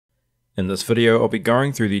In this video, I'll be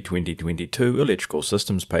going through the 2022 Electrical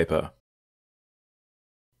Systems paper.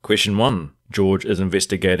 Question 1. George is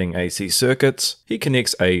investigating AC circuits. He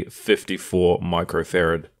connects a 54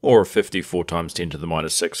 microfarad, or 54 times 10 to the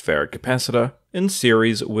minus 6 farad capacitor, in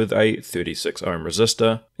series with a 36 ohm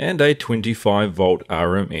resistor and a 25 volt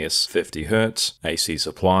RMS 50 Hz AC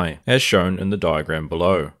supply, as shown in the diagram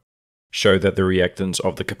below. Show that the reactance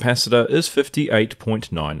of the capacitor is 58.9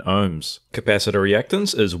 ohms. Capacitor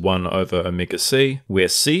reactance is 1 over omega C, where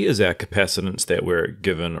C is our capacitance that we're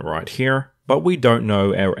given right here, but we don't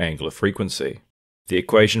know our angular frequency. The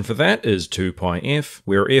equation for that is 2 pi f,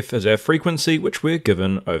 where f is our frequency which we're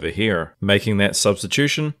given over here. Making that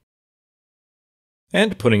substitution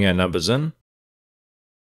and putting our numbers in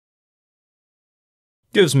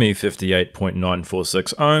gives me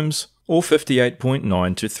 58.946 ohms, or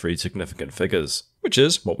 58.9 to 3 significant figures, which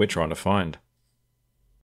is what we're trying to find.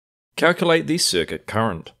 Calculate the circuit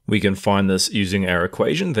current. We can find this using our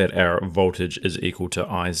equation that our voltage is equal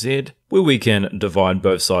to IZ, where we can divide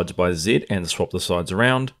both sides by Z and swap the sides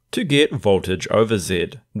around to get voltage over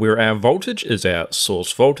Z, where our voltage is our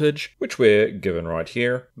source voltage, which we're given right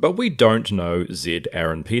here, but we don't know Z,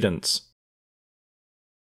 our impedance.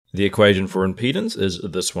 The equation for impedance is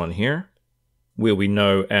this one here, where we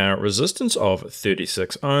know our resistance of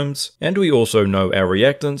 36 ohms, and we also know our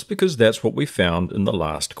reactance because that's what we found in the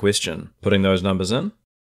last question. Putting those numbers in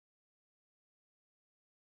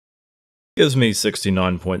gives me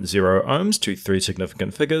 69.0 ohms to 3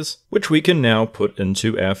 significant figures, which we can now put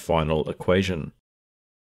into our final equation,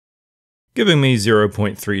 giving me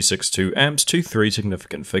 0.362 amps to 3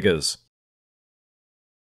 significant figures.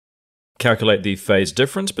 Calculate the phase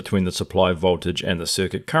difference between the supply voltage and the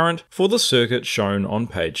circuit current for the circuit shown on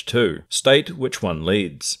page 2. State which one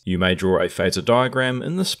leads. You may draw a phasor diagram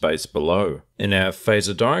in the space below. In our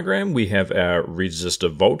phasor diagram, we have our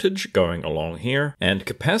resistor voltage going along here, and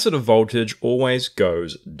capacitor voltage always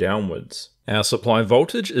goes downwards. Our supply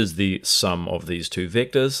voltage is the sum of these two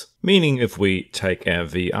vectors, meaning if we take our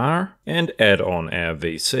VR and add on our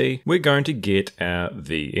VC, we're going to get our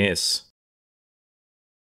VS.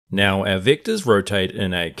 Now our vectors rotate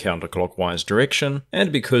in a counterclockwise direction,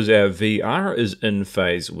 and because our VR is in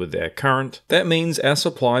phase with our current, that means our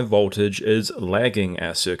supply voltage is lagging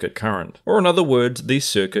our circuit current. Or in other words, the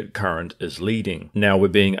circuit current is leading. Now we're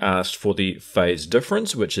being asked for the phase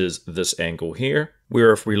difference, which is this angle here,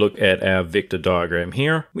 where if we look at our vector diagram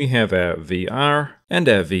here, we have our VR and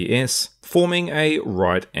our VS forming a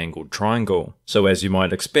right-angled triangle. So as you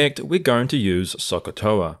might expect, we're going to use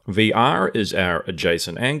SOHCAHTOA. VR is our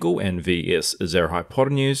adjacent angle and VS is our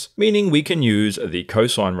hypotenuse, meaning we can use the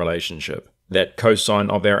cosine relationship. That cosine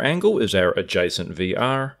of our angle is our adjacent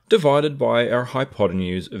VR divided by our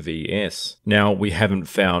hypotenuse VS. Now we haven't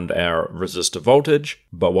found our resistor voltage,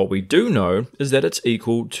 but what we do know is that it's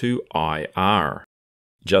equal to IR.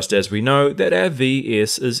 Just as we know that our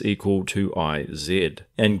VS is equal to IZ.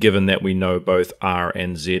 And given that we know both R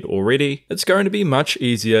and Z already, it's going to be much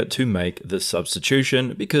easier to make this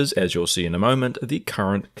substitution because, as you'll see in a moment, the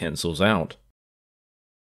current cancels out.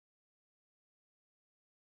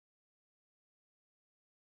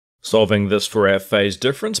 Solving this for our phase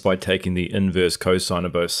difference by taking the inverse cosine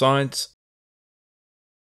of both sides,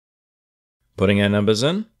 putting our numbers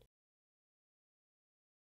in,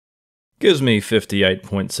 gives me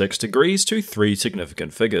 58.6 degrees to 3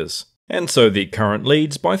 significant figures, and so the current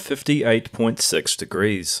leads by 58.6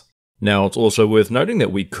 degrees. Now it's also worth noting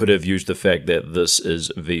that we could have used the fact that this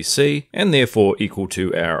is VC, and therefore equal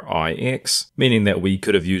to our IX, meaning that we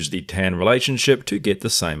could have used the tan relationship to get the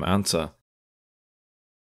same answer.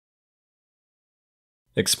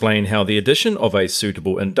 Explain how the addition of a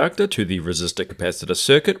suitable inductor to the resistor-capacitor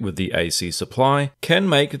circuit with the AC supply can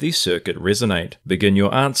make the circuit resonate. Begin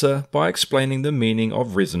your answer by explaining the meaning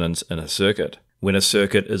of resonance in a circuit. When a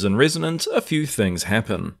circuit is in resonance, a few things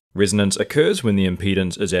happen. Resonance occurs when the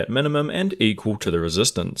impedance is at minimum and equal to the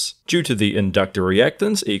resistance, due to the inductor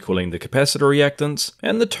reactance equaling the capacitor reactance,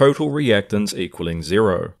 and the total reactance equaling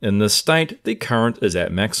 0. In this state, the current is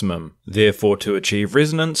at maximum. Therefore, to achieve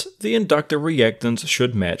resonance, the inductor reactance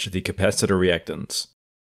should match the capacitor reactance.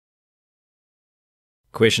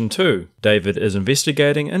 Question 2. David is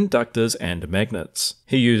investigating inductors and magnets.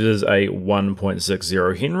 He uses a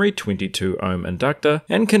 1.60 Henry 22 ohm inductor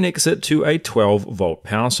and connects it to a 12 volt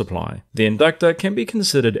power supply. The inductor can be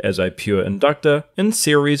considered as a pure inductor in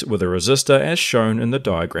series with a resistor as shown in the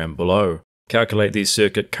diagram below. Calculate the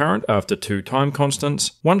circuit current after two time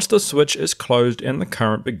constants once the switch is closed and the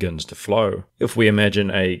current begins to flow. If we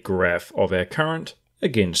imagine a graph of our current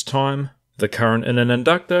against time, the current in an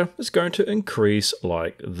inductor is going to increase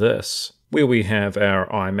like this. where we have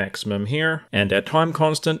our I maximum here, and our time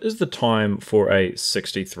constant is the time for a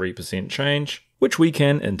 63% change, which we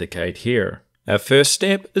can indicate here. Our first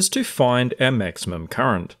step is to find our maximum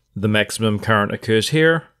current. The maximum current occurs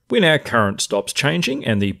here when our current stops changing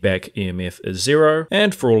and the back EMF is 0,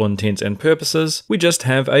 and for all intents and purposes, we just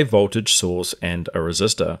have a voltage source and a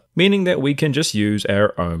resistor, meaning that we can just use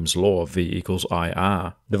our Ohm's law, V equals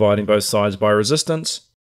IR, dividing both sides by resistance,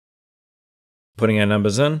 putting our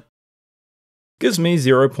numbers in, gives me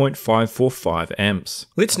 0.545 amps.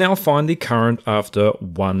 Let's now find the current after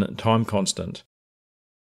one time constant.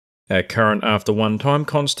 Our current after one time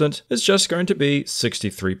constant is just going to be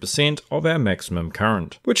 63% of our maximum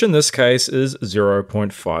current, which in this case is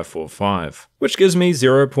 0.545, which gives me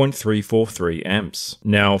 0.343 amps.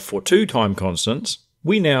 Now for two time constants,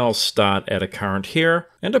 we now start at a current here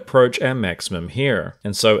and approach our maximum here.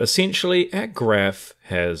 And so essentially our graph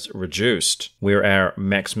has reduced, where our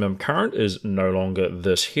maximum current is no longer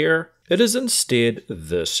this here, it is instead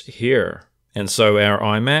this here. And so our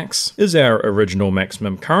Imax is our original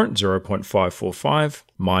maximum current, 0.545,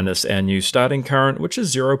 minus our new starting current, which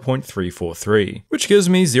is 0.343, which gives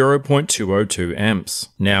me 0.202 amps.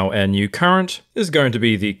 Now our new current is going to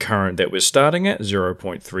be the current that we're starting at,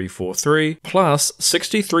 0.343, plus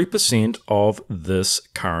 63% of this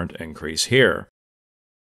current increase here,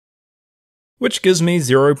 which gives me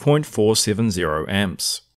 0.470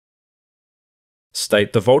 amps.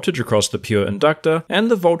 State the voltage across the pure inductor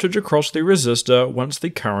and the voltage across the resistor once the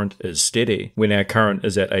current is steady. When our current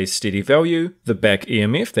is at a steady value, the back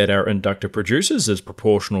EMF that our inductor produces is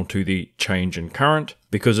proportional to the change in current.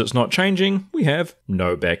 Because it's not changing, we have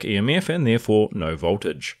no back EMF and therefore no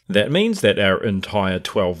voltage. That means that our entire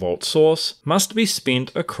 12 volt source must be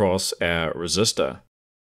spent across our resistor.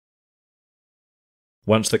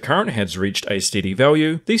 Once the current has reached a steady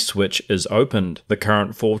value, the switch is opened. The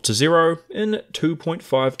current falls to 0 in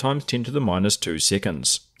 2.5 times 10 to the minus 2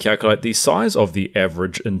 seconds. Calculate the size of the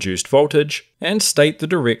average induced voltage and state the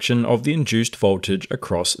direction of the induced voltage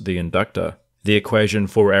across the inductor. The equation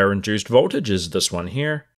for our induced voltage is this one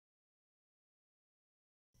here,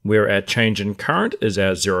 where our change in current is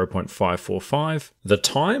our 0.545, the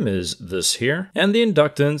time is this here, and the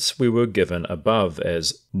inductance we were given above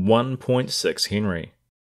as 1.6 Henry.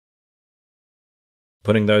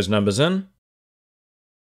 Putting those numbers in,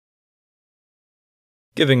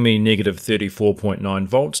 giving me negative 34.9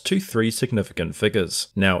 volts to three significant figures.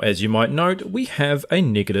 Now, as you might note, we have a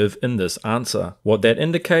negative in this answer. What that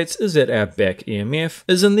indicates is that our back EMF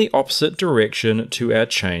is in the opposite direction to our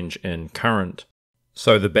change in current.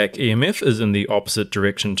 So the back EMF is in the opposite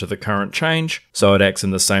direction to the current change, so it acts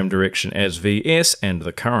in the same direction as Vs and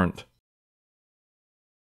the current.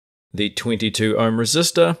 The 22 ohm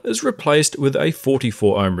resistor is replaced with a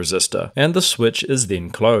 44 ohm resistor, and the switch is then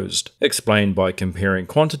closed. Explained by comparing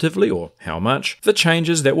quantitatively, or how much, the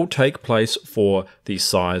changes that will take place for the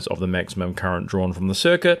size of the maximum current drawn from the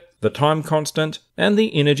circuit, the time constant, and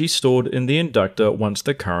the energy stored in the inductor once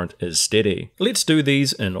the current is steady. Let's do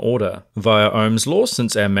these in order. Via Ohm's law,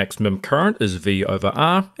 since our maximum current is V over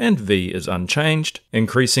R and V is unchanged,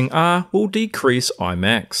 increasing R will decrease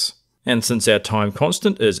Imax. And since our time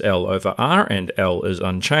constant is L over R and L is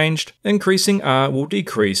unchanged, increasing R will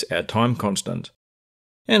decrease our time constant.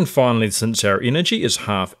 And finally, since our energy is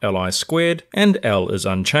half Li squared and L is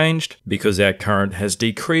unchanged, because our current has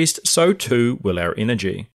decreased, so too will our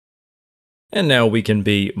energy. And now we can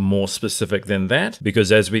be more specific than that,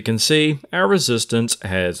 because as we can see, our resistance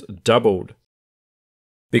has doubled.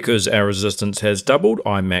 Because our resistance has doubled,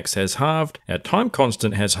 Imax has halved, our time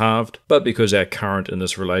constant has halved, but because our current in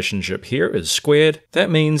this relationship here is squared, that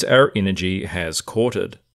means our energy has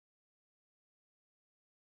quartered.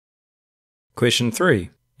 Question 3.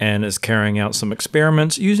 Anne is carrying out some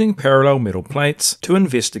experiments using parallel metal plates to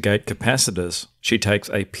investigate capacitors. She takes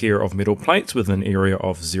a pair of metal plates with an area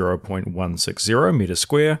of 0.160 meters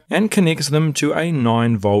square and connects them to a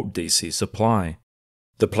 9 volt DC supply.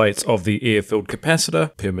 The plates of the air-filled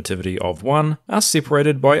capacitor, permittivity of 1, are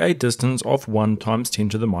separated by a distance of 1 times 10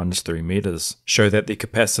 to the minus 3 meters. Show that the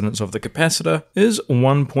capacitance of the capacitor is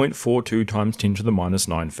 1.42 times 10 to the minus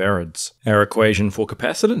 9 farads. Our equation for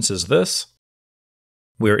capacitance is this,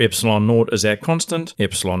 where epsilon naught is our constant,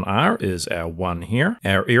 epsilon r is our 1 here,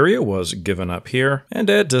 our area was given up here, and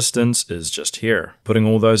our distance is just here. Putting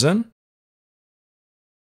all those in,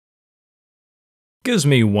 gives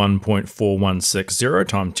me 1.4160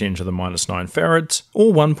 times 10 to the minus 9 farads,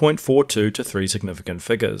 or 1.42 to three significant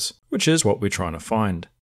figures, which is what we're trying to find.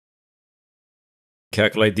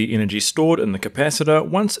 Calculate the energy stored in the capacitor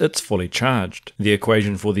once it's fully charged. The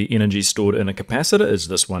equation for the energy stored in a capacitor is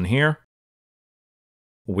this one here,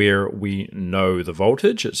 where we know the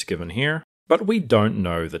voltage, it's given here, but we don't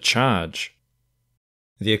know the charge.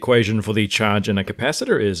 The equation for the charge in a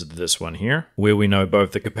capacitor is this one here, where we know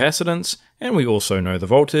both the capacitance and we also know the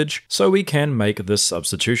voltage, so we can make this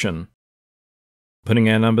substitution. Putting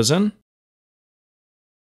our numbers in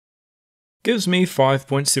gives me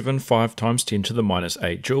 5.75 times 10 to the minus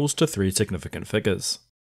 8 joules to 3 significant figures.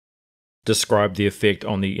 Describe the effect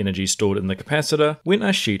on the energy stored in the capacitor when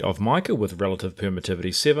a sheet of mica with relative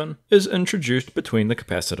permittivity 7 is introduced between the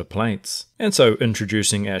capacitor plates. And so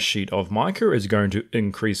introducing our sheet of mica is going to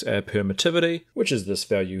increase our permittivity, which is this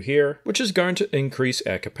value here, which is going to increase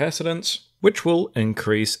our capacitance, which will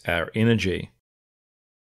increase our energy.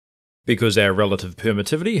 Because our relative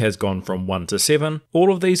permittivity has gone from 1 to 7,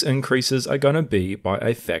 all of these increases are going to be by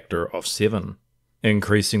a factor of 7.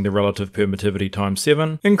 Increasing the relative permittivity times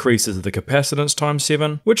 7 increases the capacitance times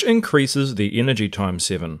 7, which increases the energy times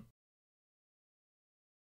 7.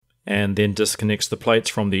 And then disconnects the plates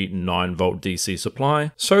from the 9-volt DC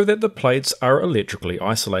supply so that the plates are electrically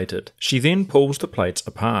isolated. She then pulls the plates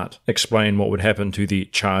apart, explain what would happen to the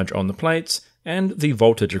charge on the plates and the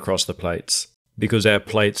voltage across the plates. Because our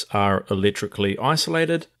plates are electrically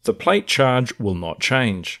isolated, the plate charge will not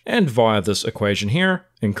change. And via this equation here,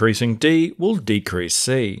 increasing D will decrease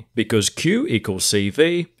C. Because Q equals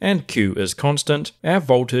CV and Q is constant, our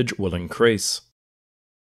voltage will increase.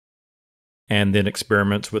 And then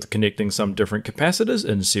experiments with connecting some different capacitors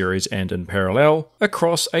in series and in parallel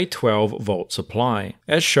across a 12-volt supply,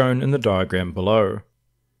 as shown in the diagram below.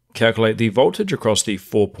 Calculate the voltage across the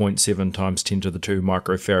 4.7 times 10 to the 2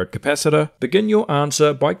 microfarad capacitor. Begin your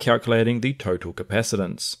answer by calculating the total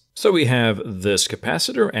capacitance. So we have this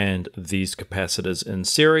capacitor and these capacitors in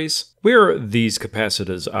series, where these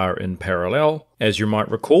capacitors are in parallel. As you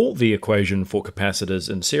might recall, the equation for capacitors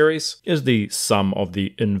in series is the sum of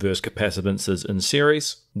the inverse capacitances in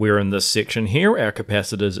series, where in this section here, our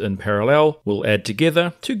capacitors in parallel will add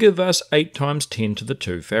together to give us 8 times 10 to the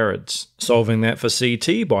 2 farads. Solving that for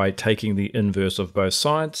CT by taking the inverse of both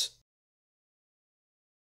sides,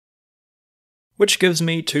 which gives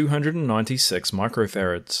me 296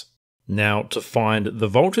 microfarads. Now, to find the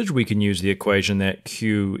voltage, we can use the equation that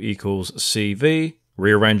Q equals CV.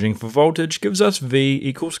 Rearranging for voltage gives us V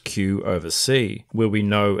equals Q over C, where we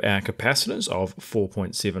know our capacitance of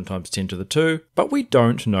 4.7 times 10 to the 2, but we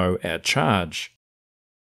don't know our charge.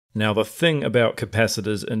 Now the thing about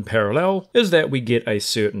capacitors in parallel is that we get a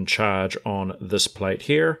certain charge on this plate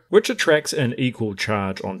here, which attracts an equal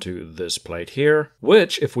charge onto this plate here,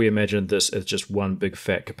 which, if we imagine this as just one big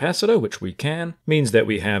fat capacitor, which we can, means that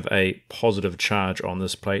we have a positive charge on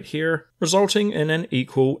this plate here, resulting in an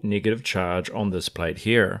equal negative charge on this plate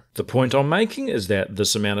here. The point I'm making is that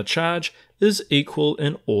this amount of charge is equal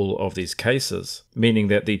in all of these cases, meaning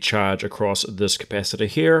that the charge across this capacitor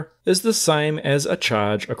here is the same as a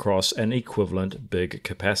charge across an equivalent big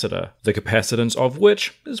capacitor, the capacitance of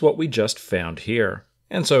which is what we just found here.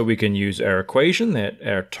 And so we can use our equation that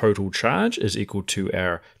our total charge is equal to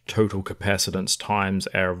our total capacitance times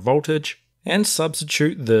our voltage, and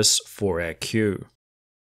substitute this for our Q.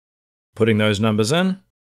 Putting those numbers in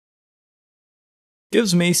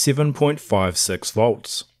gives me 7.56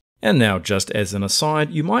 volts. And now, just as an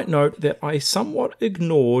aside, you might note that I somewhat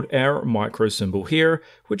ignored our micro symbol here,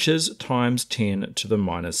 which is times 10 to the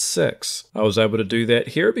minus 6. I was able to do that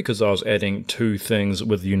here because I was adding two things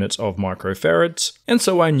with units of microfarads, and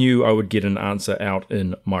so I knew I would get an answer out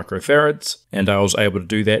in microfarads, and I was able to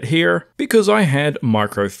do that here because I had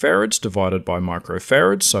microfarads divided by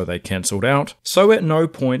microfarads, so they cancelled out, so at no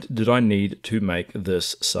point did I need to make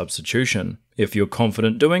this substitution. If you're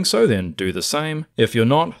confident doing so, then do the same. If you're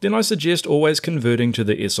not, then I suggest always converting to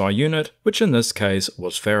the SI unit, which in this case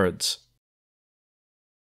was farads.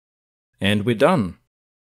 And we're done.